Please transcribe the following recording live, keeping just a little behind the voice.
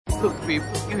Look, people,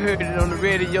 you heard it on the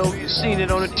radio, you seen it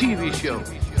on the TV show.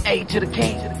 A to the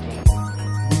K.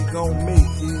 We gon' make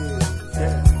it,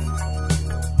 yeah.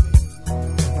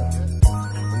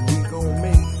 We gon'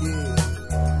 make it.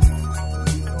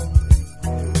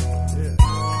 Yeah.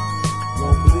 You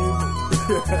don't believe me?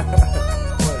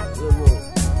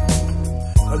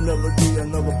 Another day,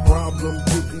 another problem.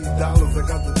 Get these dollars, I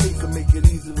got the taste to make it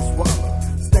easy to swallow.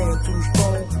 Stand too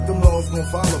strong, them laws gon'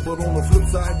 follow. But on the flip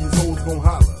side, these hoes gon'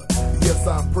 holler. Yes,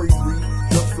 I pray, breathe,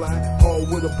 just fly, all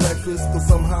with a black fist. But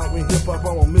somehow in hip-hop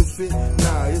I'm a misfit.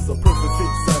 Nah, it's a perfect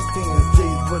fit. Size 10s,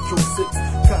 J's, retro 6.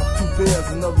 Cop 2 pairs,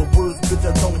 in other words, bitch,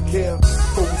 I don't care.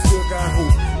 But we still got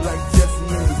hope, like Jesse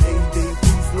in his A-Day.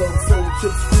 Peace, love, soul,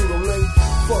 chips, Frito-Lay.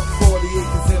 Fuck 40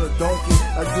 acres and a donkey.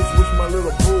 I just wish my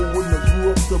little bro wouldn't have grew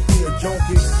up to be a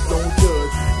junkie. Don't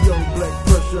judge, young black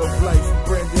pressure of life.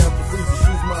 Brandy out the freezer,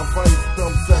 she's my vice.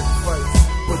 Dumb sacrifice,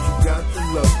 but you got to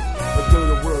love it. A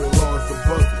dirty world, law is a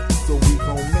bucket, so we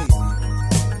gon' make it.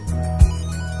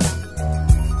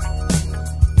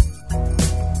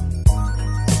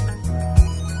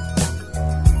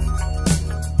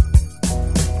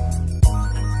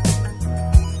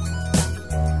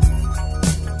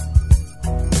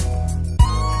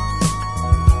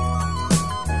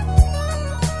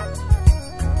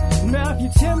 Now if you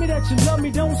tell me that you love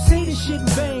me, don't say this shit in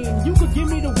vain. You could give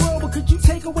me the world, but could you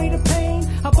take away the pain?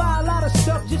 I buy a lot of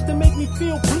stuff just to make me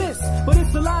feel bliss, but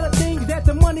it's a lot of things that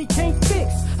the money can't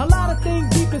fix. A lot of things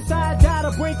deep inside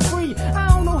gotta break free. I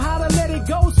don't know how to let it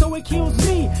go, so it kills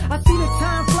me. I